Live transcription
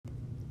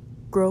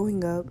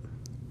Growing up,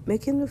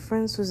 making new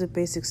friends was a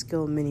basic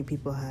skill many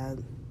people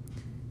had,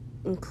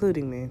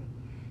 including me.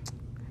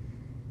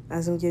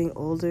 As I'm getting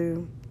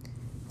older,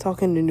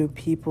 talking to new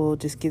people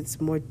just gets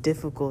more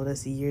difficult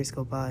as the years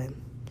go by.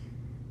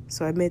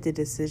 So I made the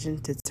decision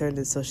to turn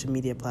to social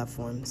media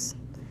platforms.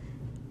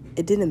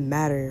 It didn't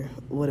matter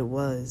what it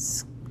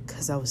was,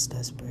 because I was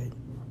desperate.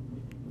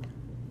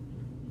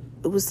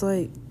 It was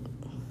like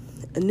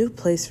a new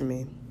place for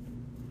me.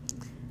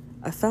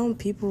 I found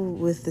people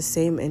with the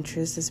same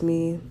interests as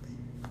me,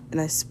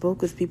 and I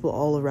spoke with people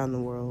all around the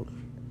world.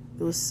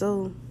 It was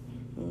so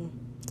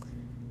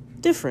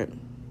different.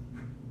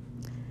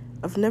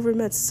 I've never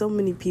met so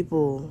many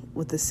people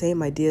with the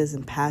same ideas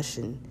and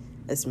passion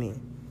as me,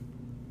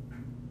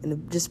 and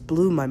it just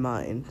blew my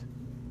mind.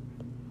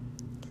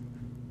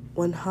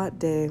 One hot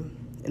day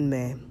in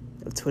May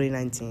of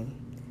 2019,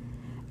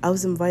 I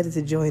was invited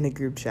to join a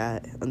group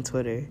chat on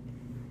Twitter,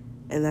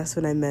 and that's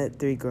when I met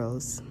 3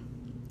 girls.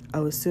 I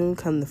would soon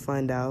come to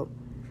find out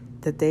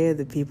that they are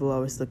the people I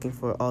was looking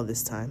for all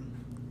this time.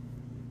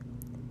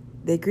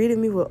 They greeted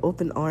me with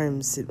open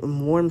arms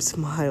and warm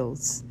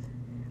smiles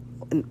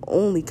and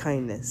only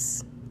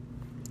kindness.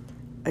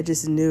 I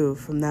just knew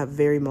from that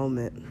very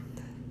moment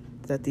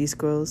that these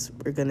girls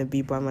were going to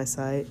be by my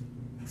side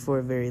for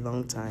a very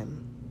long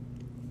time.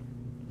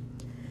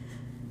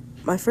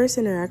 My first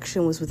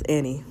interaction was with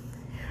Annie.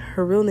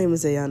 Her real name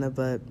is Ayana,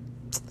 but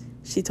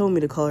she told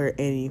me to call her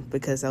Annie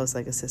because I was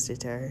like a sister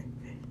to her.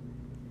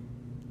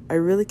 I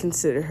really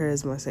consider her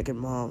as my second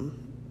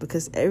mom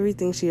because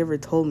everything she ever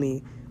told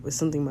me was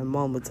something my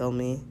mom would tell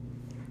me.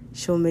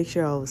 She'll make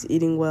sure I was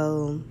eating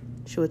well,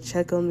 she would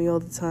check on me all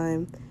the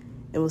time,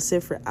 and would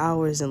sit for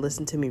hours and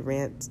listen to me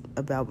rant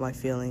about my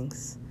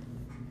feelings.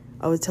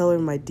 I would tell her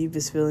my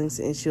deepest feelings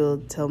and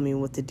she'll tell me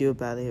what to do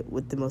about it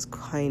with the most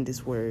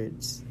kindest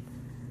words.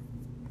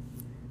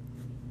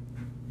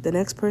 The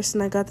next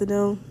person I got to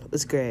know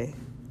was Gray.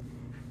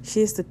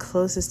 She is the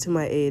closest to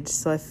my age,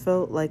 so I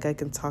felt like I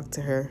can talk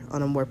to her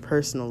on a more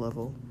personal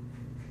level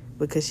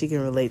because she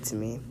can relate to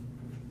me.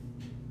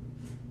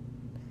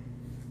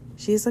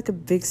 She is like a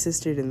big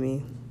sister to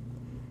me.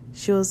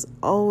 She was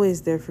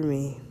always there for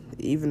me,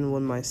 even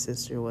when my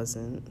sister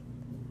wasn't.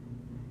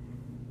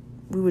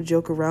 We would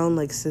joke around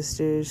like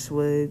sisters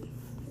would,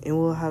 and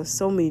we'll have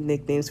so many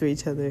nicknames for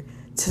each other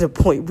to the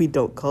point we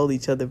don't call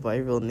each other by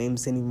real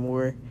names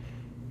anymore.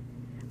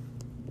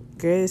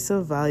 Gray is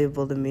so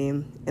valuable to me,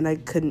 and I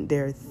couldn't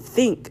dare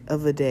think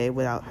of a day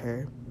without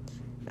her.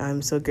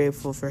 I'm so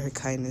grateful for her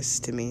kindness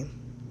to me.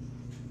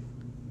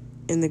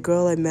 And the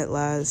girl I met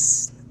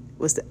last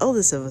was the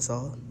eldest of us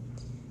all.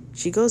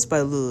 She goes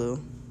by Lulu.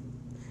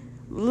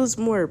 Lulu's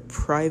more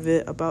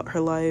private about her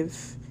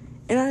life,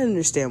 and I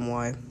understand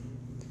why.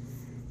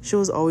 She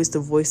was always the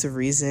voice of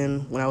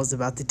reason when I was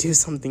about to do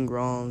something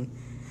wrong,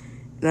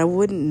 and I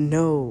wouldn't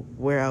know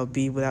where I would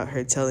be without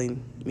her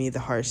telling me the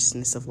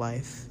harshness of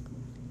life.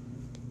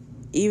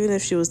 Even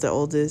if she was the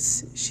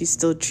oldest, she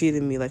still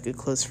treated me like a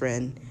close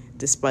friend,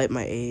 despite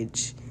my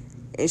age.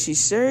 And she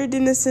sure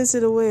didn't censor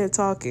the way of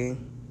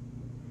talking.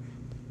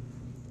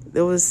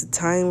 There was a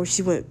time where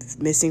she went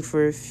missing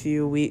for a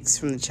few weeks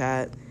from the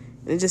chat,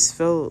 and it just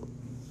felt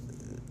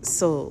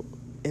so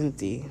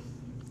empty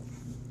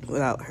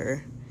without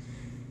her.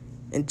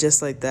 And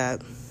just like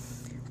that,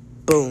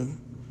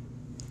 boom,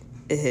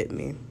 it hit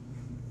me.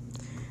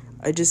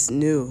 I just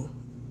knew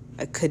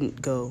I couldn't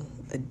go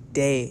a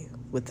day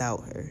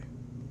without her.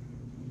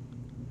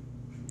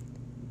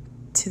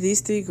 To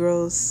these 3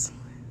 girls,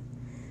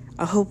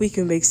 I hope we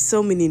can make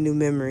so many new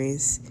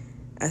memories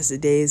as the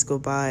days go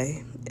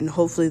by, and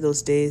hopefully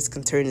those days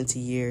can turn into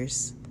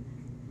years.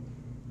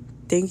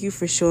 Thank you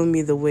for showing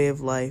me the way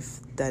of life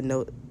that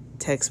no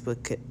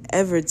textbook could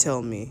ever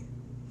tell me.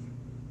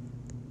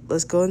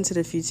 Let's go into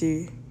the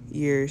future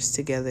years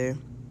together,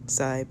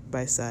 side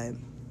by side.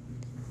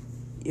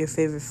 Your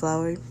favorite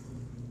flower,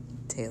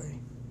 Taylor.